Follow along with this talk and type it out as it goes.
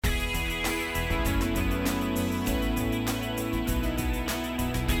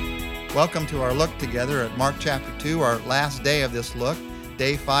Welcome to our look together at Mark chapter 2, our last day of this look,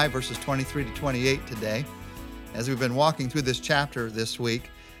 day 5, verses 23 to 28 today. As we've been walking through this chapter this week,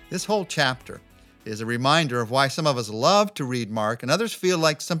 this whole chapter is a reminder of why some of us love to read Mark and others feel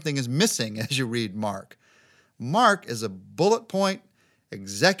like something is missing as you read Mark. Mark is a bullet point,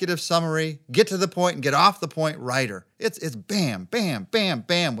 executive summary, get to the point and get off the point writer. It's bam, bam, bam,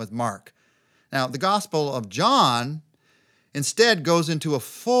 bam with Mark. Now, the Gospel of John instead goes into a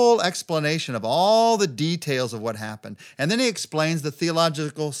full explanation of all the details of what happened, and then he explains the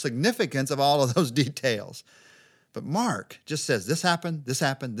theological significance of all of those details. But Mark just says, this happened, this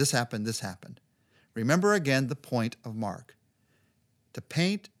happened, this happened, this happened. Remember again the point of Mark, to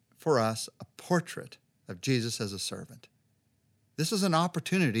paint for us a portrait of Jesus as a servant. This is an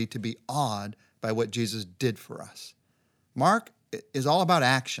opportunity to be awed by what Jesus did for us. Mark is all about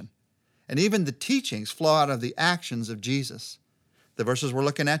action. And even the teachings flow out of the actions of Jesus. The verses we're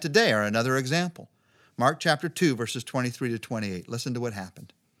looking at today are another example. Mark chapter 2, verses 23 to 28. Listen to what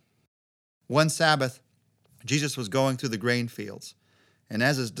happened. One Sabbath, Jesus was going through the grain fields, and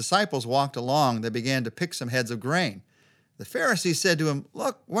as his disciples walked along, they began to pick some heads of grain. The Pharisees said to him,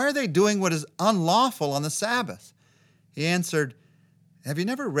 "Look, why are they doing what is unlawful on the Sabbath?" He answered, "Have you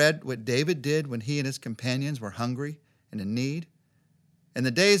never read what David did when he and his companions were hungry and in need? In the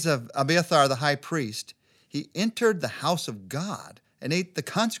days of Abiathar the high priest, he entered the house of God and ate the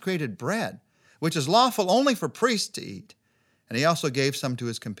consecrated bread, which is lawful only for priests to eat. And he also gave some to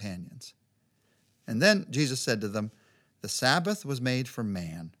his companions." And then Jesus said to them, "The Sabbath was made for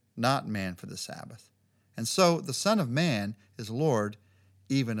man, not man for the Sabbath. And so the Son of Man is Lord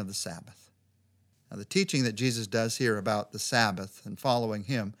even of the Sabbath." Now, the teaching that Jesus does here about the Sabbath and following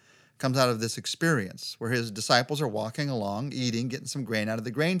him comes out of this experience where his disciples are walking along, eating, getting some grain out of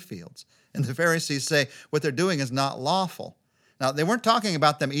the grain fields. And the Pharisees say what they're doing is not lawful. Now, they weren't talking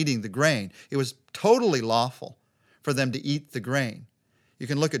about them eating the grain. It was totally lawful for them to eat the grain. You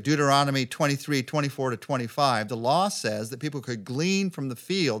can look at Deuteronomy 23, 24 to 25. The law says that people could glean from the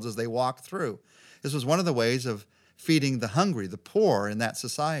fields as they walked through. This was one of the ways of feeding the hungry, the poor in that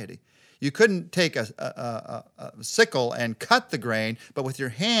society. You couldn't take a sickle and cut the grain, but with your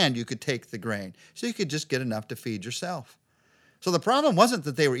hand you could take the grain. So you could just get enough to feed yourself. So the problem wasn't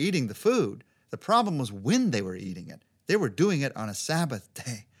that they were eating the food. The problem was when they were eating it. They were doing it on a Sabbath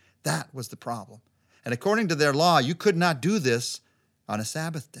day. That was the problem. And according to their law, you could not do this on a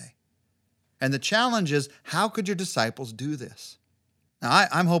Sabbath day. And the challenge is, how could your disciples do this? Now,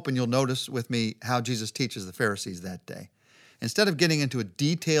 I'm hoping you'll notice with me how Jesus teaches the Pharisees that day. Instead of getting into a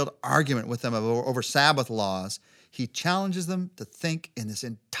detailed argument with them over Sabbath laws, he challenges them to think in this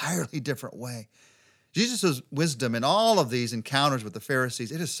entirely different way. Jesus' wisdom in all of these encounters with the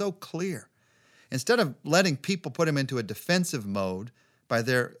Pharisees, it is so clear. Instead of letting people put him into a defensive mode by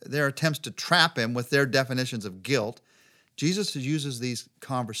their attempts to trap him with their definitions of guilt, Jesus uses these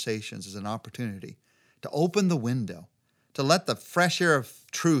conversations as an opportunity to open the window, to let the fresh air of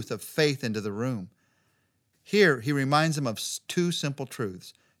truth, of faith into the room. Here, he reminds them of two simple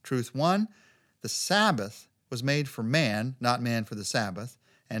truths. Truth one, the Sabbath was made for man, not man for the Sabbath.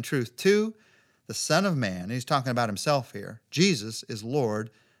 And truth two, the Son of Man, and he's talking about himself here, Jesus is Lord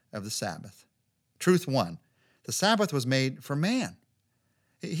of the Sabbath. Truth one, the Sabbath was made for man.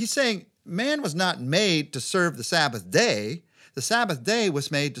 He's saying man was not made to serve the Sabbath day. The Sabbath day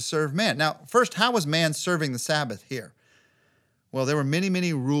was made to serve man. Now, first, how was man serving the Sabbath here? Well, there were many,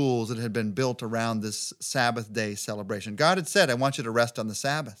 many rules that had been built around this Sabbath day celebration. God had said, "I want you to rest on the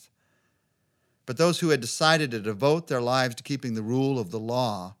Sabbath." But those who had decided to devote their lives to keeping the rule of the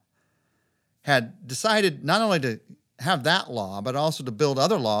law had decided not only to have that law, but also to build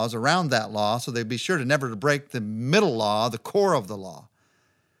other laws around that law so they'd be sure to never to break the middle law, the core of the law.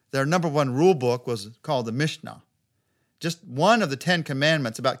 Their number one rule book was called the Mishnah. Just one of the 10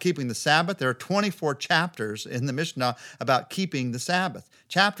 commandments about keeping the Sabbath. There are 24 chapters in the Mishnah about keeping the Sabbath.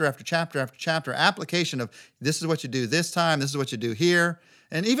 Chapter after chapter after chapter, application of this is what you do this time, this is what you do here.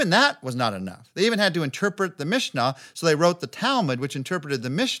 And even that was not enough. They even had to interpret the Mishnah, so they wrote the Talmud, which interpreted the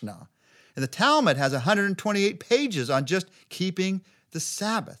Mishnah. And the Talmud has 128 pages on just keeping the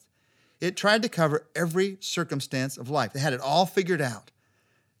Sabbath. It tried to cover every circumstance of life. They had it all figured out.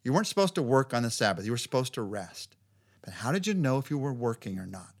 You weren't supposed to work on the Sabbath. You were supposed to rest. But how did you know if you were working or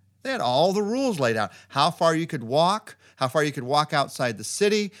not? They had all the rules laid out. How far you could walk, how far you could walk outside the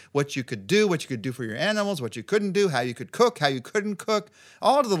city, what you could do for your animals, what you couldn't do, how you could cook, how you couldn't cook,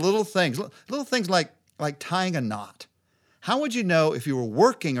 all of the little things like tying a knot. How would you know if you were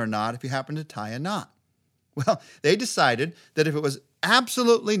working or not if you happened to tie a knot? Well, they decided that if it was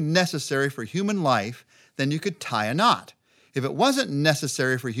absolutely necessary for human life, then you could tie a knot. If it wasn't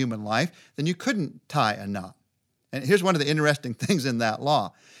necessary for human life, then you couldn't tie a knot. And here's one of the interesting things in that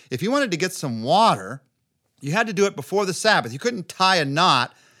law. If you wanted to get some water, you had to do it before the Sabbath. You couldn't tie a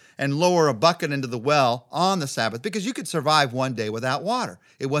knot and lower a bucket into the well on the Sabbath because you could survive one day without water.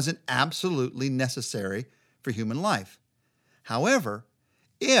 It wasn't absolutely necessary for human life. However,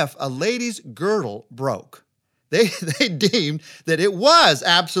 if a lady's girdle broke, they deemed that it was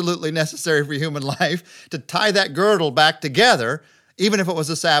absolutely necessary for human life to tie that girdle back together, even if it was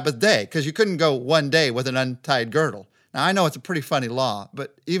a Sabbath day, because you couldn't go one day with an untied girdle. Now, I know it's a pretty funny law,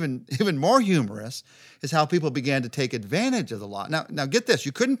 but even more humorous is how people began to take advantage of the law. Now get this.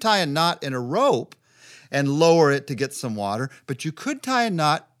 You couldn't tie a knot in a rope and lower it to get some water, but you could tie a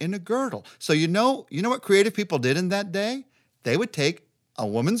knot in a girdle. So you know what creative people did in that day? They would take a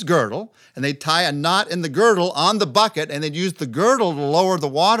woman's girdle, and they'd tie a knot in the girdle on the bucket, and they'd use the girdle to lower the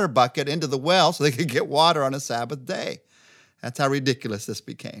water bucket into the well so they could get water on a Sabbath day. That's how ridiculous this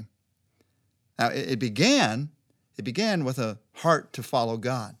became. Now, it began with a heart to follow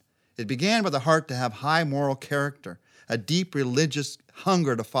God. It began with a heart to have high moral character, a deep religious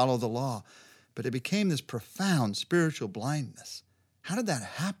hunger to follow the law. But it became this profound spiritual blindness. How did that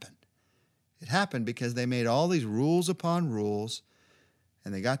happen? It happened because they made all these rules upon rules,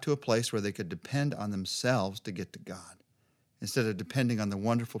 and they got to a place where they could depend on themselves to get to God, instead of depending on the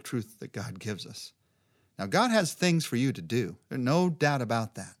wonderful truth that God gives us. Now, God has things for you to do. There's no doubt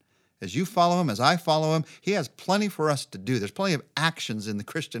about that. As you follow him, as I follow him, he has plenty for us to do. There's plenty of actions in the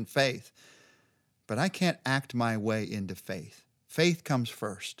Christian faith. But I can't act my way into faith. Faith comes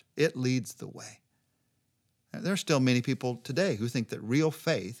first. It leads the way. There are still many people today who think that real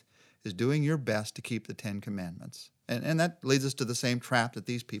faith is doing your best to keep the Ten Commandments. And that leads us to the same trap that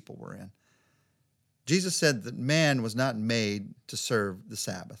these people were in. Jesus said that man was not made to serve the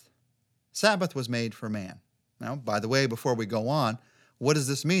Sabbath. Sabbath was made for man. Now, by the way, before we go on, what does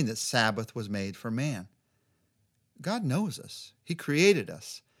this mean that Sabbath was made for man? God knows us. He created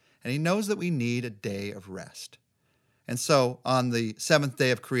us, and he knows that we need a day of rest. And so on the seventh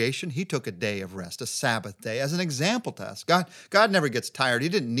day of creation, he took a day of rest, a Sabbath day, as an example to us. God never gets tired. He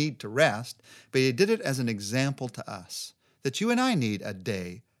didn't need to rest, but he did it as an example to us, that you and I need a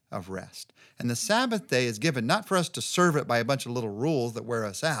day of rest. And the Sabbath day is given not for us to serve it by a bunch of little rules that wear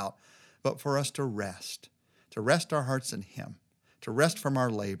us out, but for us to rest our hearts in him, to rest from our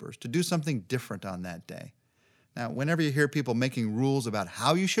labors, to do something different on that day. Now, whenever you hear people making rules about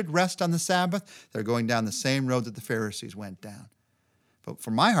how you should rest on the Sabbath, they're going down the same road that the Pharisees went down. But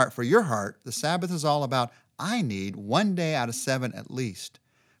for my heart, for your heart, the Sabbath is all about, I need one day out of 7 at least,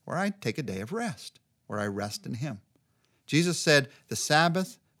 where I take a day of rest, where I rest in him. Jesus said the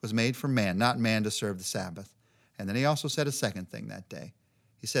Sabbath was made for man, not man to serve the Sabbath. And then he also said a second thing that day.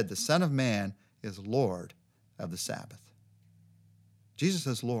 He said the Son of Man is Lord of the Sabbath. Jesus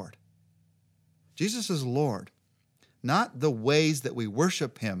is Lord. Jesus is Lord. Not the ways that we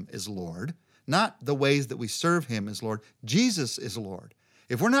worship him is Lord, not the ways that we serve him is Lord. Jesus is Lord.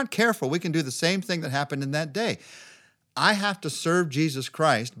 If we're not careful, we can do the same thing that happened in that day. I have to serve Jesus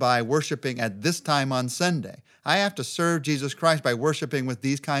Christ by worshiping at this time on Sunday. I have to serve Jesus Christ by worshiping with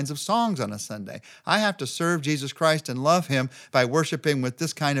these kinds of songs on a Sunday. I have to serve Jesus Christ and love him by worshiping with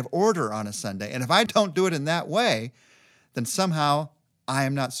this kind of order on a Sunday. And if I don't do it in that way, then somehow I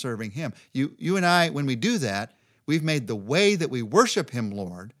am not serving him. You and I, when we do that, we've made the way that we worship him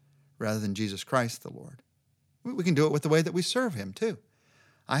Lord rather than Jesus Christ the Lord. We can do it with the way that we serve him too.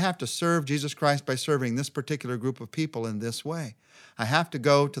 I have to serve Jesus Christ by serving this particular group of people in this way. I have to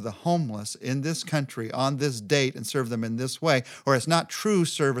go to the homeless in this country on this date and serve them in this way, or it's not true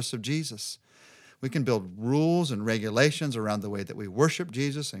service of Jesus. We can build rules and regulations around the way that we worship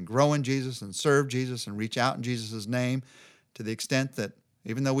Jesus and grow in Jesus and serve Jesus and reach out in Jesus' name, to the extent that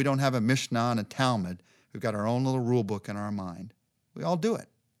even though we don't have a Mishnah and a Talmud, we've got our own little rule book in our mind. We all do it.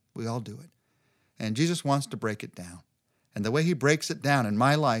 We all do it. And Jesus wants to break it down. And the way he breaks it down in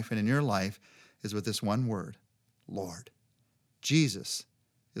my life and in your life is with this one word, Lord. Jesus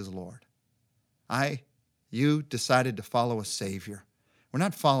is Lord. You decided to follow a Savior. We're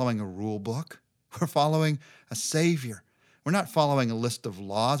not following a rule book. We're following a Savior. We're not following a list of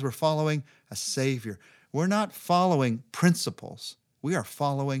laws. We're following a Savior. We're not following principles. We are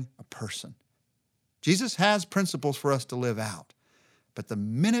following a person. Jesus has principles for us to live out. But the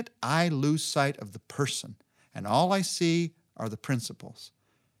minute I lose sight of the person and all I see are the principles,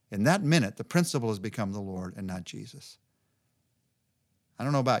 in that minute, the principle has become the Lord and not Jesus. I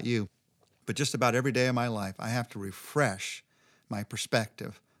don't know about you, but just about every day of my life, I have to refresh my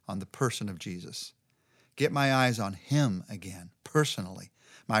perspective on the person of Jesus. Get my eyes on him again, personally,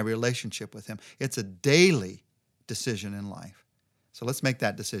 my relationship with him. It's a daily decision in life. So let's make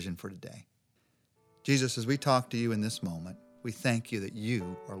that decision for today. Jesus, as we talk to you in this moment, we thank you that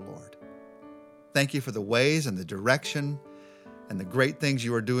you are Lord. Thank you for the ways and the direction and the great things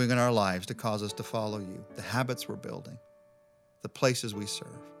you are doing in our lives to cause us to follow you, the habits we're building, the places we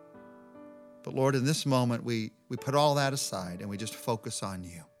serve. But Lord, in this moment, we put all that aside and we just focus on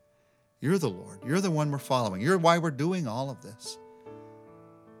you. You're the Lord. You're the one we're following. You're why we're doing all of this.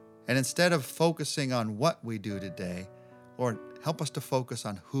 And instead of focusing on what we do today, Lord, help us to focus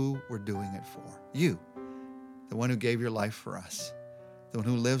on who we're doing it for. You, the one who gave your life for us, the one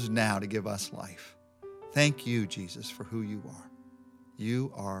who lives now to give us life. Thank you, Jesus, for who you are.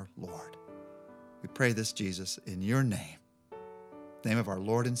 You are Lord. We pray this, Jesus, in your name, name of our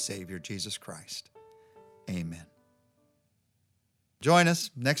Lord and Savior, Jesus Christ. Amen. Join us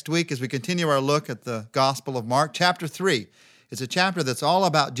next week as we continue our look at the Gospel of Mark, chapter 3. It's a chapter that's all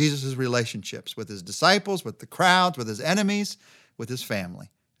about Jesus' relationships with his disciples, with the crowds, with his enemies, with his family.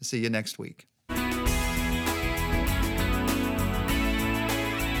 See you next week.